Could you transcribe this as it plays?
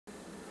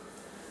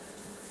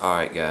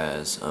Alright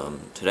guys,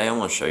 today I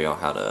want to show y'all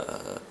how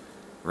to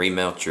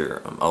remelt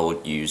your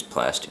old used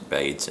plastic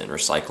baits and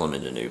recycle them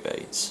into new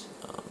baits.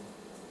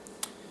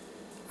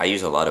 I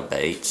use a lot of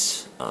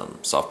baits,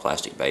 soft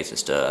plastic baits and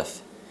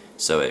stuff,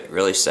 so it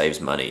really saves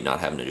money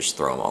not having to just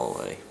throw them all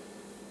away.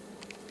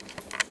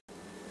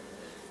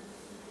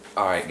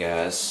 Alright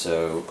guys,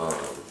 so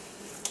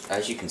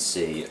as you can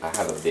see, I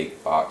have a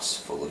big box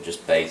full of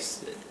just baits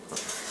that,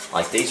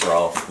 like, these are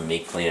all from me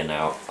cleaning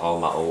out all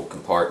my old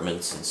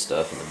compartments and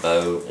stuff in the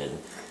boat and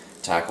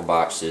tackle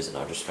boxes, and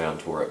I just found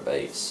tore up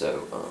baits.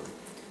 So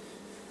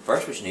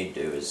first what you need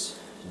to do is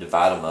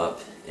divide them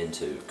up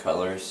into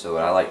colors. So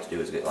what I like to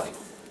do is get like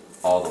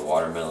all the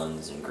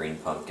watermelons and green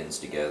pumpkins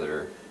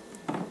together,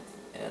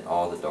 and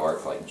all the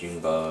dark like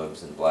June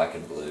bugs and black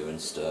and blue and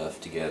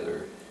stuff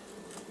together.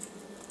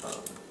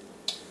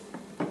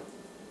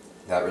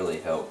 That really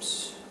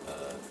helps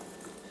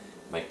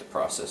make the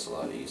process a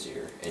lot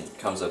easier, and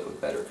comes up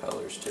with better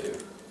colors too.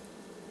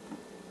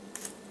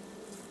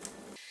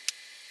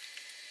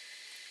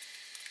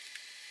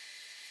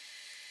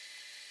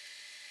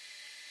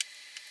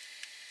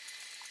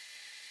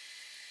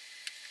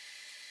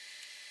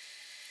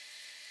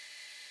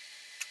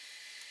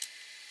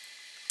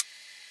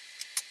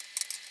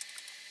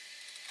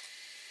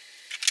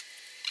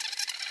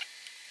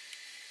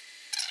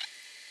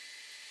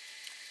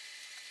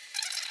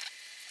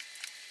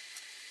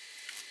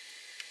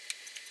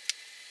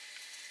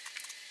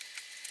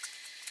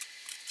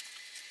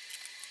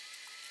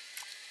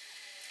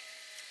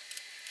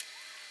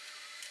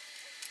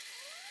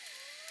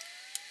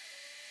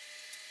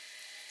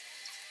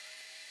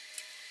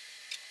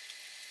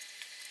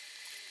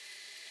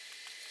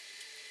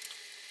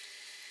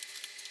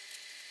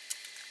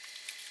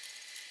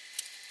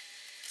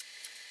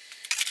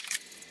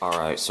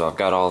 Alright, so I've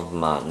got all of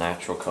my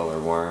natural color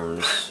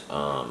worms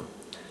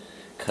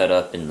cut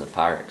up in the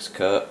Pyrex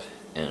cup,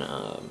 and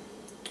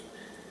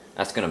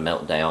that's going to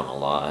melt down a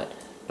lot,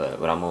 but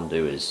what I'm going to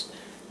do is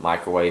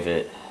microwave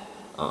it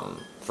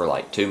for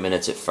like 2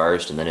 minutes at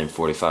first, and then in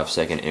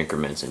 45-second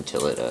increments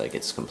until it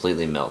gets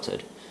completely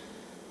melted.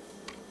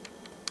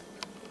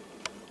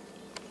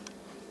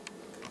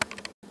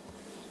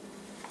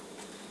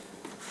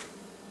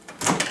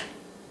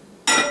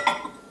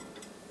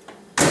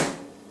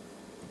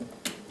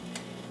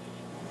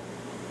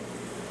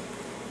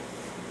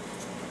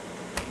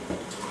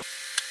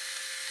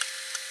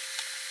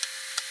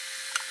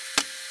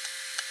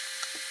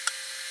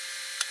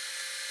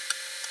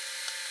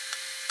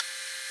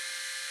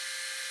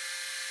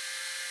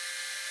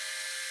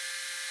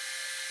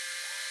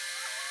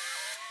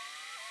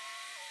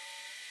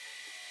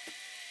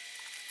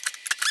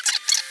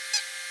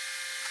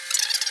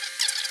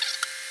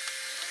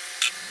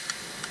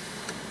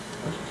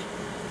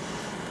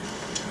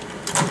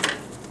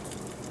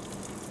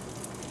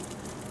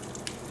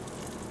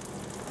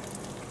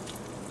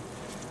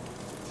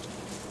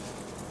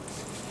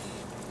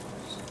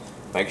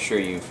 Make sure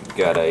you've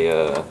got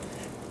a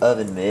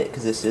oven mitt,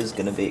 because this is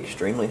going to be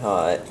extremely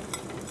hot.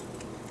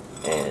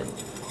 And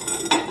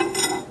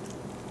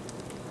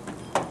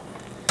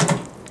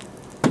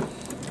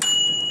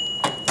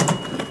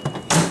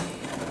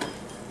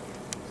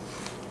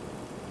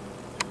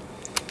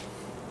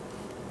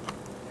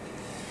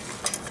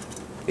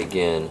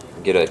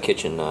get a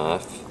kitchen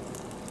knife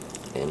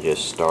and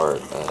just start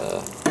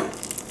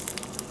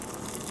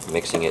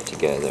mixing it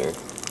together.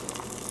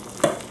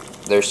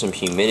 There's some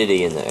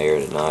humidity in the air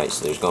tonight,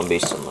 so there's going to be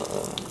some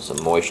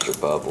moisture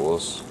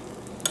bubbles.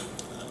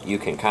 You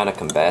can kind of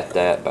combat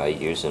that by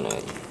using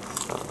a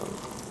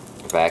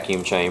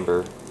vacuum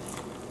chamber.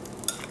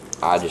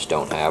 I just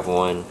don't have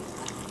one,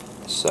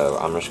 so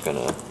I'm just going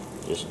to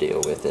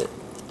deal with it.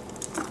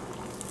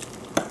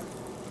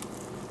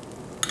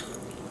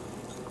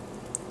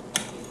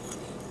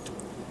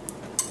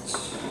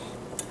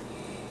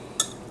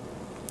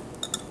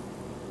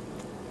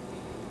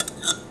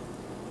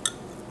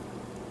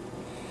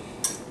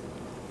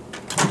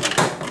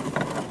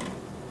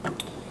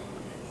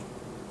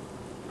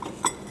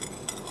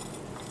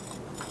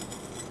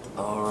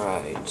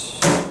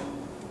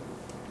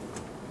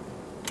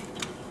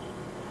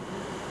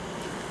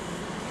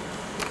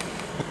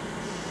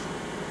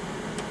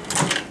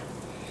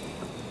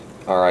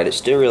 Alright, it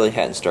still really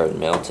hadn't started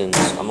melting,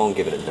 so I'm going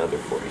to give it another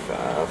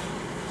 45.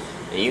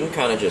 And you can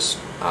kind of just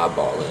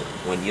eyeball it.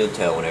 You'll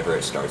tell whenever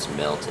it starts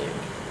melting,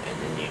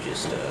 and then you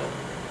just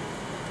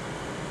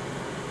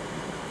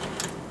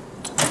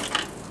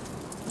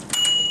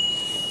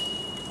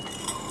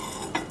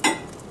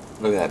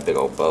look at that big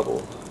old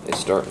bubble. It's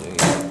starting to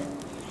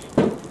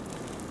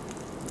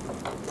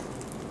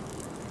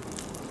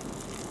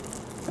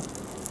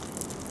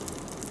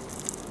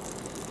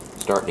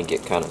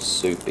get kind of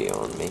soupy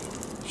on me.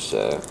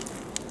 So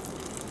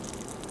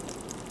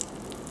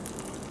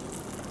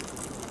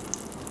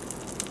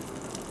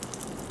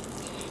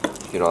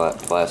get all that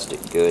plastic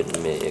good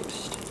and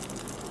mixed.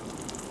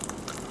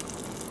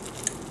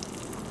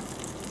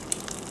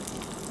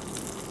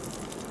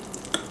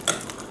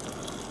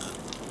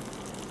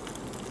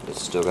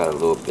 It's still got a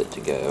little bit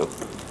to go.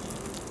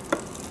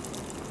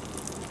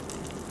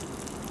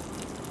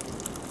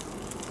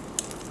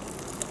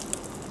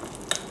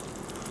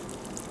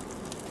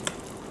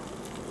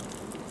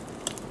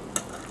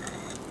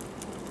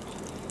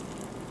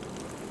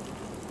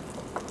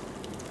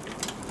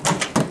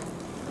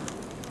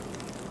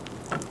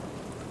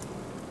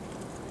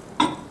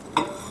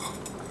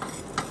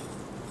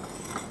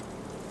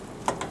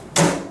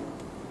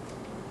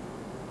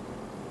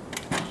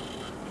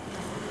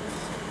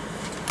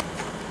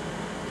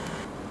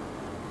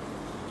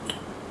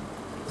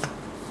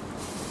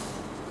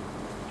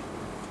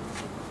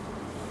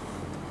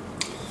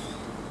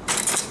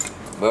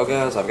 Well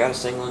guys, I've got a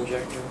single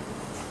injector,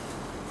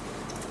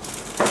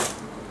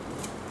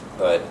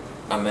 but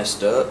I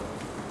messed up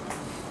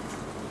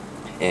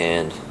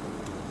and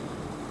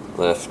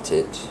left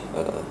it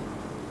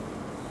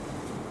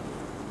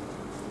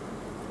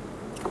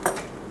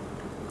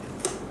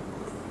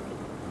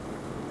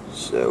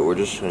so we're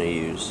just going to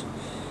use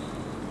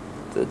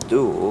the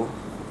dual.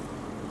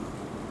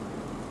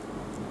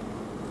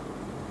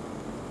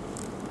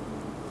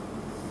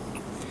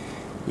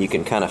 You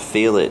can kind of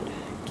feel it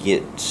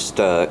get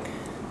stuck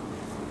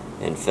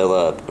and fill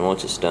up, and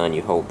once it's done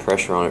you hold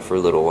pressure on it for a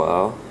little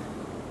while,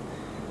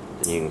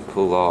 then you can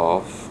pull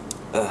off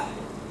and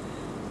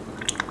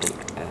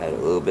add a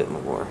little bit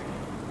more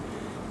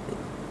and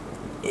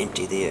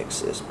empty the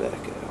excess back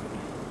out.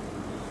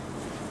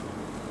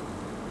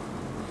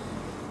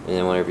 And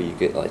then whenever you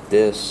get like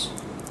this,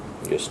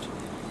 you just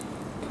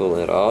pull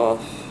it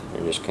off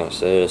and just kind of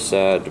set it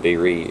aside to be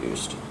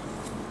reused.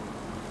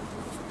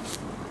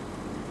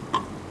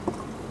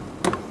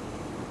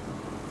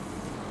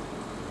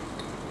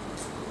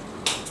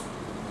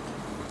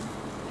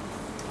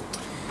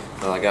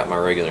 Well, I got my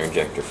regular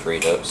injector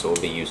freed up, so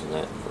we'll be using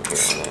that from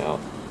here on out.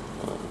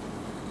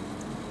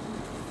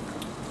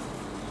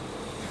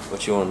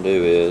 What you want to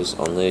do is,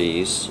 on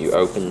these, you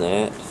open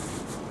that,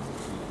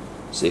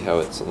 see how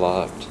it's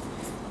locked,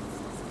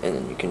 and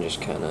then you can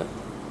just kind of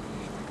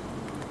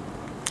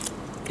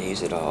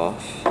ease it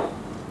off.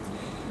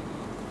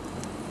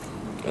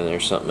 And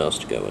there's something else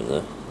to go in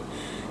the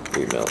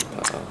remelt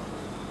pile.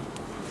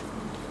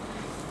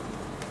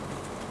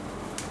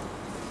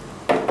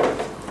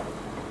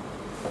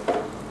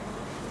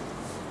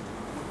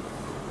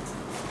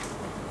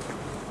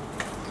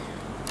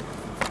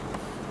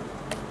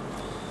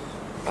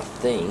 I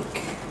think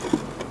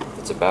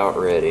it's about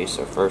ready,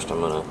 so first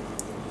I'm gonna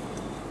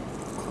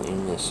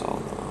clean this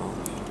all off.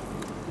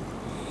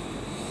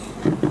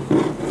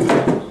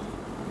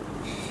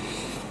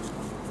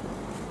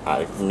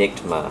 I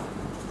nicked my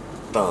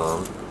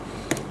thumb,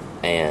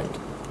 and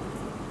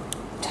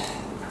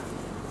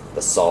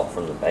the salt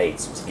from the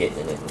baits was getting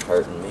in it and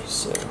hurting me,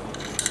 so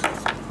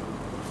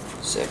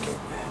second.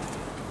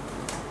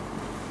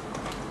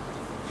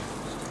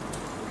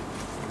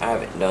 I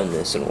haven't done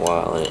this in a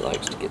while and it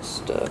likes to get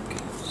stuck,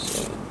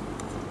 so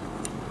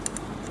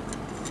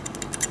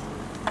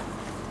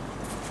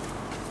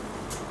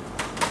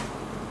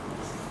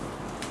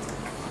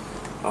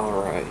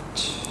alright,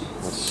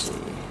 let's see.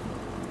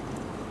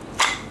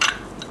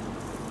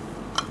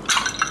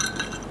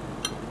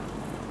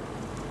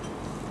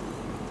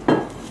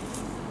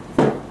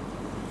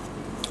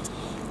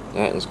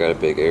 That one's got a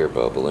big air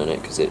bubble in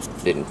it because it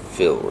didn't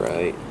fill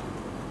right.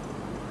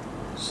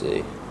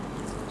 See?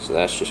 So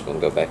that's just going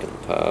to go back in the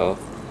pile.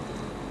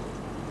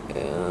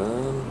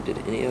 Did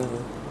any of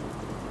them?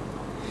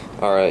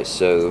 Alright,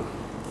 so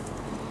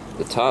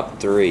the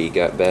top three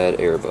got bad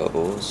air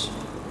bubbles,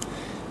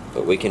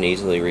 but we can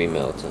easily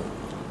remelt them.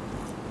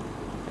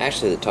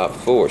 Actually, the top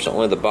four, so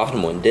only the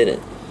bottom one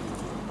didn't.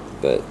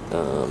 But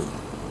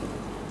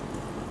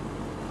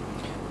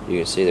you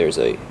can see there's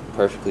a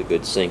perfectly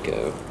good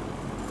Senko.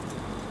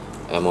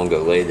 I'm going to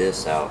go lay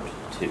this out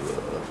to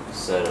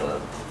set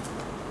up.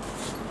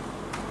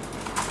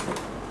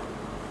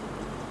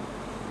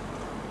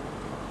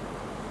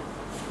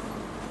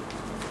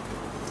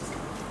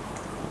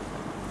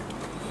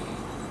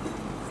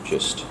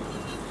 Just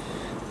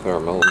put our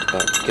molds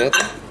back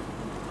together.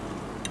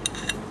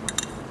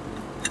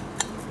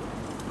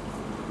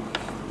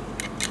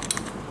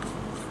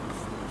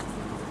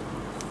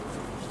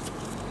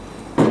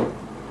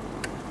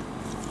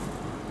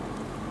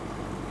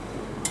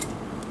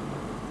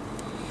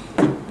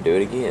 Do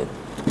it again.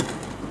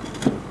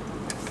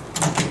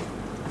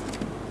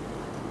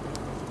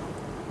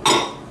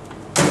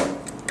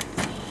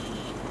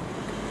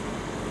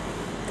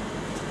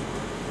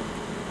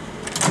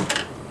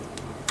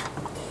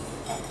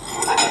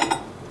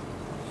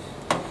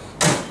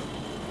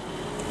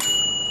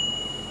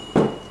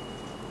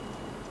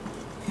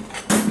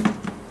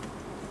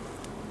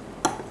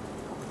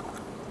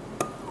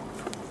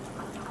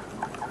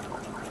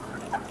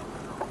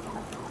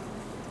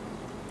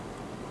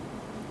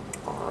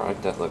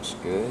 Alright, that looks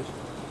good.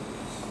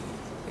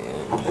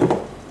 And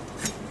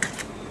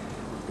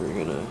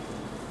we're gonna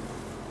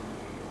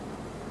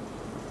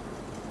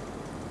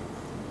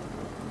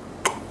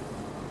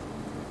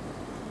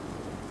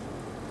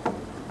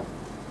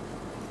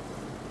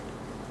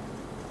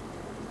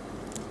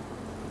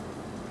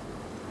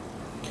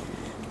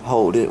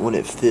hold it when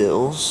it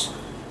fills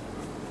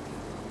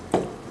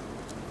and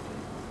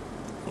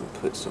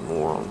put some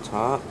more on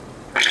top.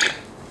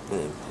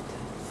 And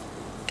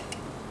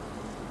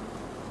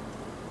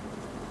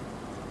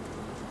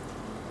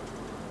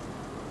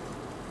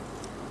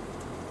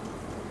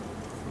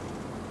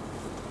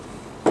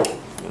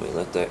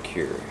let that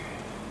cure.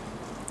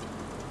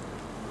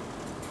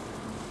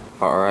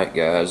 Alright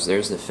guys,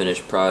 there's the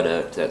finished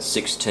product. That's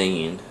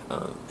 16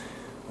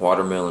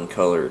 watermelon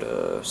colored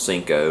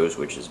Senkos,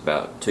 which is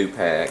about 2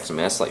 packs. I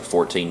mean, that's like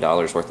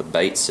 $14 worth of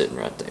bait sitting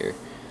right there.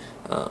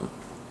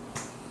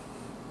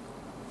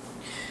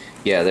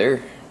 Yeah,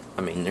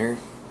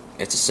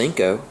 it's a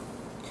Senko.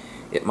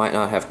 It might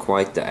not have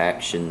quite the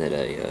action that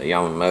a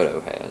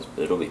Yamamoto has,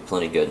 but it'll be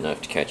plenty good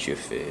enough to catch you a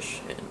fish.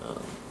 And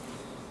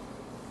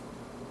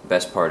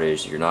best part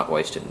is you're not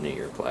wasting any of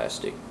your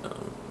plastic,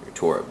 your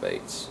Toro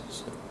baits.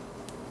 So.